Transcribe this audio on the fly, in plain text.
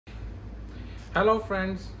Hello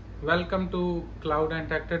friends, welcome to Cloud and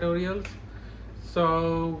Tech Tutorials.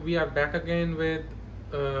 So we are back again with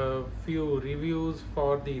a few reviews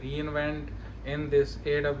for the reInvent in this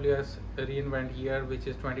AWS reInvent year, which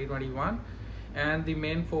is 2021, and the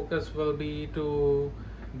main focus will be to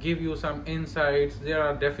give you some insights. There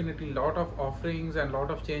are definitely a lot of offerings and a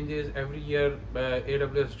lot of changes every year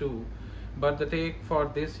AWS do, but the take for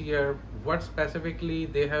this year, what specifically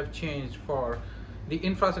they have changed for the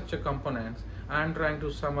infrastructure components. I'm trying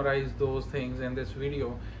to summarize those things in this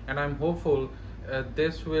video, and I'm hopeful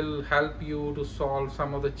this will help you to solve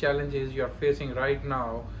some of the challenges you're facing right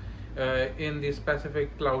now in the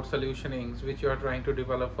specific cloud solutionings which you are trying to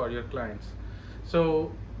develop for your clients.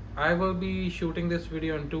 So I will be shooting this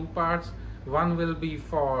video in two parts. One will be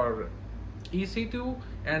for EC2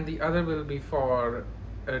 and the other will be for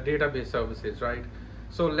database services, right?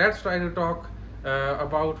 So let's try to talk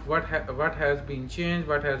about what has been changed,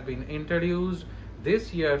 what has been introduced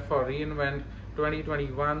this year for reInvent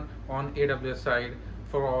 2021 on AWS side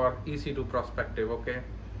for our EC2 perspective. Okay,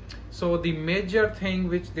 so the major thing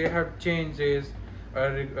which they have changed is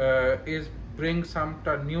bring some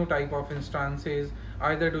new type of instances,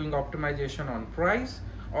 either doing optimization on price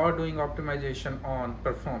or doing optimization on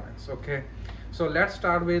performance. Okay, so let's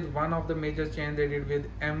start with one of the major change they did with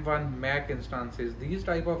M1 Mac instances. These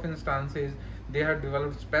type of instances they have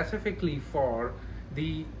developed specifically for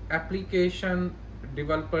the application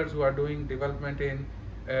developers who are doing development in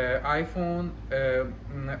iPhone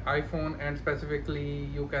and specifically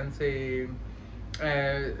you can say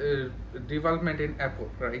development in Apple,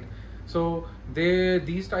 right? So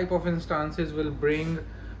these type of instances will bring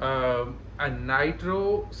a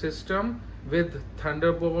Nitro system with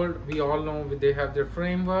Thunderbolt. We all know they have their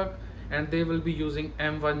framework, and they will be using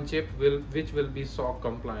M1 chip which will be SOC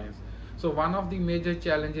compliance. So one of the major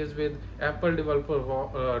challenges with Apple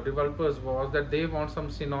developers was that they want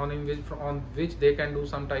some synonym on which they can do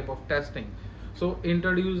some type of testing. So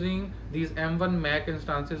introducing these M1 Mac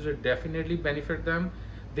instances will definitely benefit them.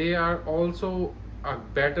 They are also a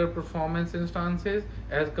better performance instances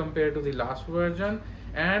as compared to the last version,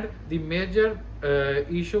 and the major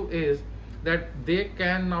issue is that they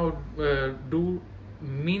can now do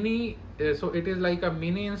mini so it is like a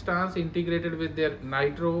mini instance integrated with their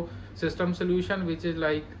Nitro system solution, which is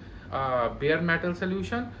like bare metal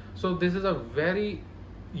solution. So this is a very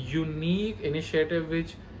unique initiative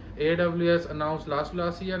which AWS announced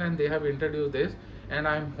last year, and they have introduced this. And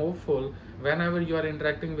I'm hopeful whenever you are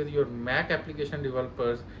interacting with your Mac application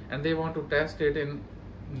developers and they want to test it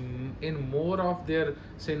in more of their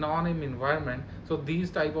synonym environment, so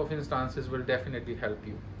these type of instances will definitely help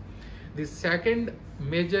you. The second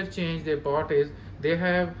major change they brought is they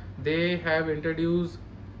have introduced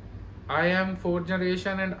IAM 4th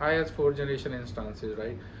generation and IaaS 4th generation instances,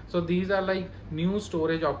 right? So these are like new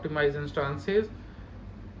storage optimized instances.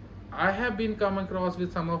 I have been come across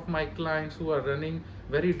with some of my clients who are running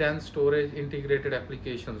very dense storage integrated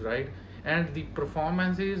applications, right? And the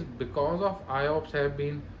performances because of IOPS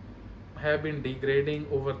have been degrading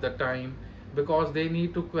over the time because they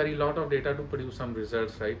need to query a lot of data to produce some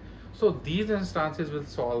results, right? So these instances will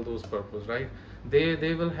solve those purpose, right?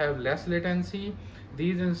 They will have less latency.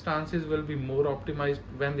 These instances will be more optimized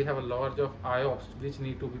when they have a large of IOPS which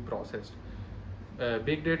need to be processed.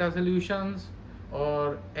 Big data solutions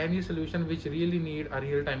or any solution which really need a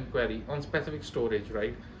real-time query on specific storage,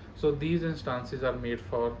 right? So these instances are made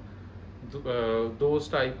for those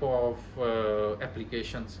type of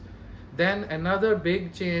applications. Then another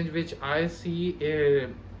big change which I see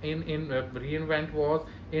in reInvent was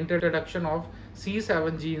introduction of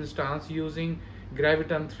C7G instance using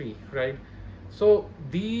Graviton 3, right? So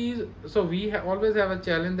we always have a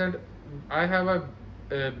challenge that I have a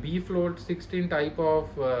bfloat 16 type of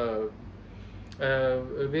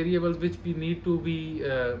variables which we need to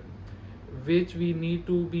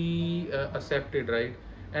be accepted, right?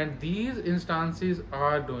 And these instances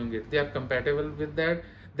are doing it. They are compatible with that.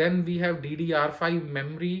 Then we have DDR5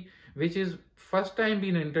 memory, which is first time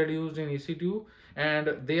being introduced in EC2,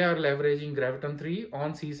 and they are leveraging Graviton 3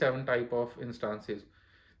 on C7 type of instances.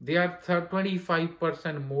 They are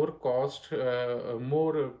 25% more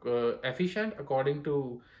more efficient according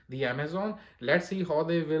to the Amazon. Let's see how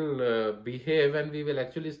they will behave when we will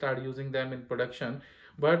actually start using them in production.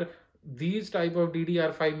 But these type of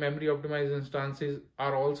DDR5 memory optimized instances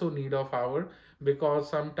are also need of our, because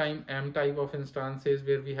sometimes M type of instances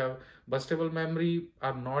where we have bustable memory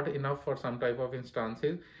are not enough for some type of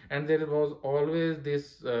instances, and there was always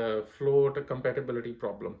this float compatibility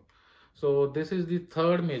problem. So this is the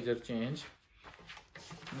third major change.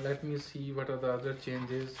 Let me see what are the other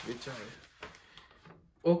changes which are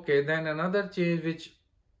Okay, then another change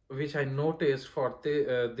which I noticed for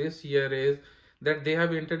this year is that they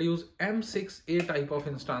have introduced M6A type of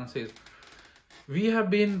instances. We have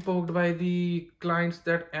been poked by the clients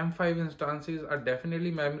that M5 instances are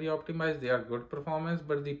definitely memory optimized, they are good performance,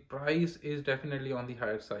 but the price is definitely on the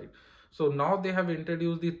higher side. So now they have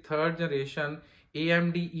introduced the third generation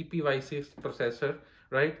AMD EPY6 processor,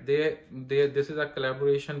 right? This is a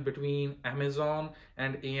collaboration between Amazon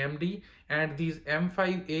and AMD, and these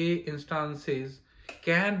M5A instances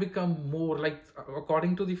can become more like,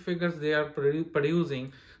 according to the figures they are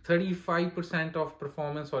producing, 35% of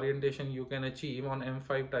performance orientation you can achieve on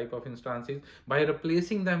M5 type of instances by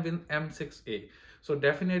replacing them with M6A. So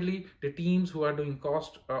definitely the teams who are doing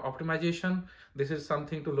cost optimization, this is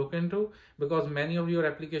something to look into, because many of your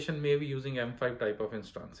application may be using M5 type of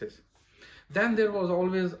instances. Then there was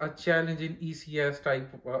always a challenge in ECS type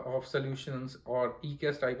of solutions or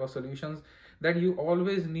ECS type of solutions, that you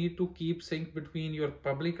always need to keep sync between your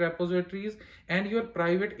public repositories and your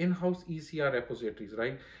private in-house ECR repositories,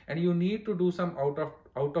 right? And you need to do some out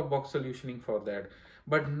of box solutioning for that.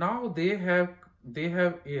 But now they have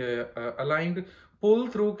aligned pull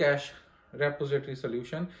through cache repository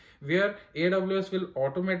solution, where AWS will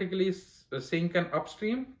automatically sync an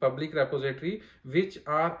upstream public repository which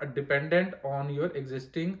are dependent on your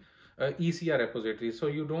existing ECR repository. So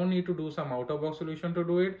you don't need to do some out of box solution to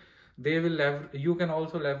do it. You can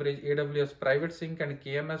also leverage AWS private sync and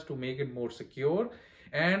KMS to make it more secure.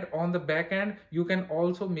 And on the back end, you can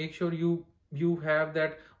also make sure you have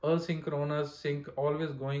that asynchronous sync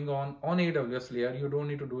always going on AWS layer. You don't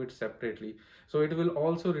need to do it separately. So it will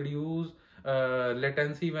also reduce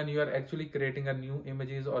latency when you are actually creating a new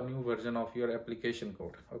images or new version of your application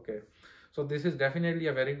code. Okay, so this is definitely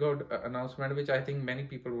a very good announcement, which I think many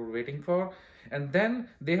people were waiting for. And then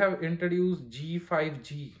they have introduced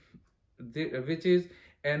G5G, which is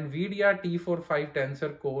NVIDIA T45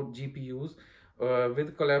 Tensor Core GPUs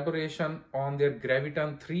with collaboration on their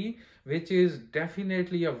Graviton 3, which is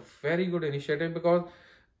definitely a very good initiative, because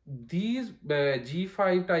these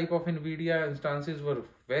G5 type of NVIDIA instances were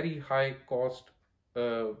very high cost.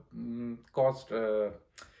 You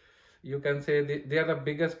can say they are the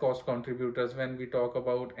biggest cost contributors when we talk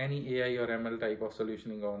about any AI or ML type of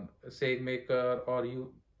solutioning on SageMaker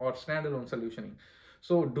or standalone solutioning.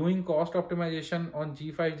 So doing cost optimization on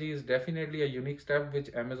G5G is definitely a unique step which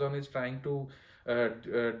Amazon is trying to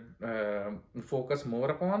focus more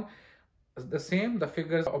upon. The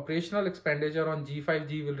figures, operational expenditure on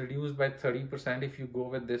G5G will reduce by 30% if you go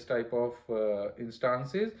with this type of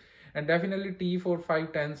instances. And definitely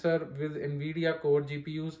T45 Tensor with NVIDIA core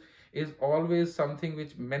GPUs is always something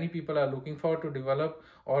which many people are looking for to develop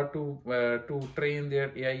or to train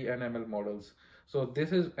their AI and ML models. So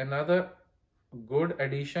this is another good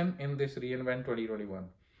addition in this reInvent 2021.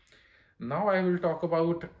 Now I will talk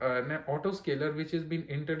about an autoscaler which has been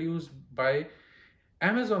introduced by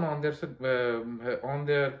Amazon on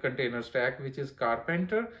their container stack, which is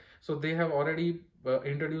Carpenter. So they have already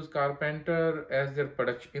introduced Carpenter as their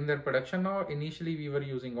production now. Initially, we were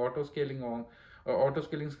using autoscaling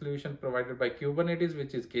solution provided by Kubernetes,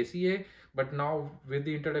 which is KCA. But now with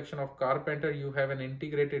the introduction of Carpenter, you have an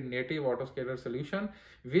integrated native autoscaler solution,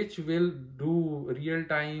 which will do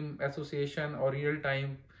real-time association or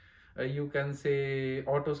real-time you can say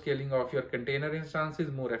auto scaling of your container instances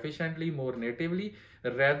more efficiently, more natively,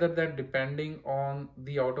 rather than depending on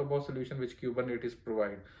the out of box solution which Kubernetes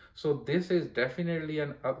provide. So this is definitely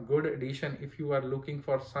a good addition if you are looking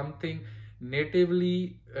for something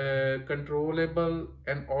natively controllable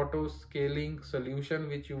and auto scaling solution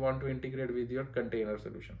which you want to integrate with your container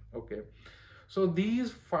solution. Okay, so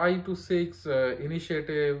these 5 to 6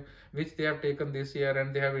 initiative which they have taken this year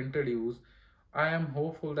and they have introduced, I am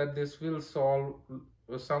hopeful that this will solve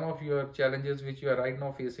some of your challenges which you are right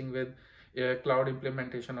now facing with cloud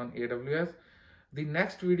implementation on AWS. The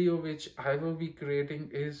next video which I will be creating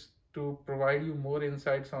is to provide you more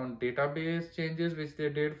insights on database changes which they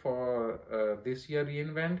did for this year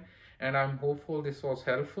reInvent, and I'm hopeful this was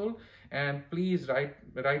helpful. And please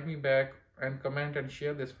write me back and comment and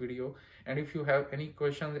share this video. And if you have any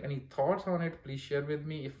questions, any thoughts on it, please share with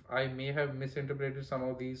me. If I may have misinterpreted some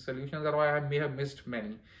of these solutions, or I may have missed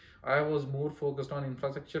many, I was more focused on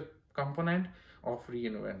infrastructure component of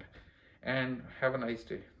reInvent. And have a nice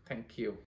day. Thank you.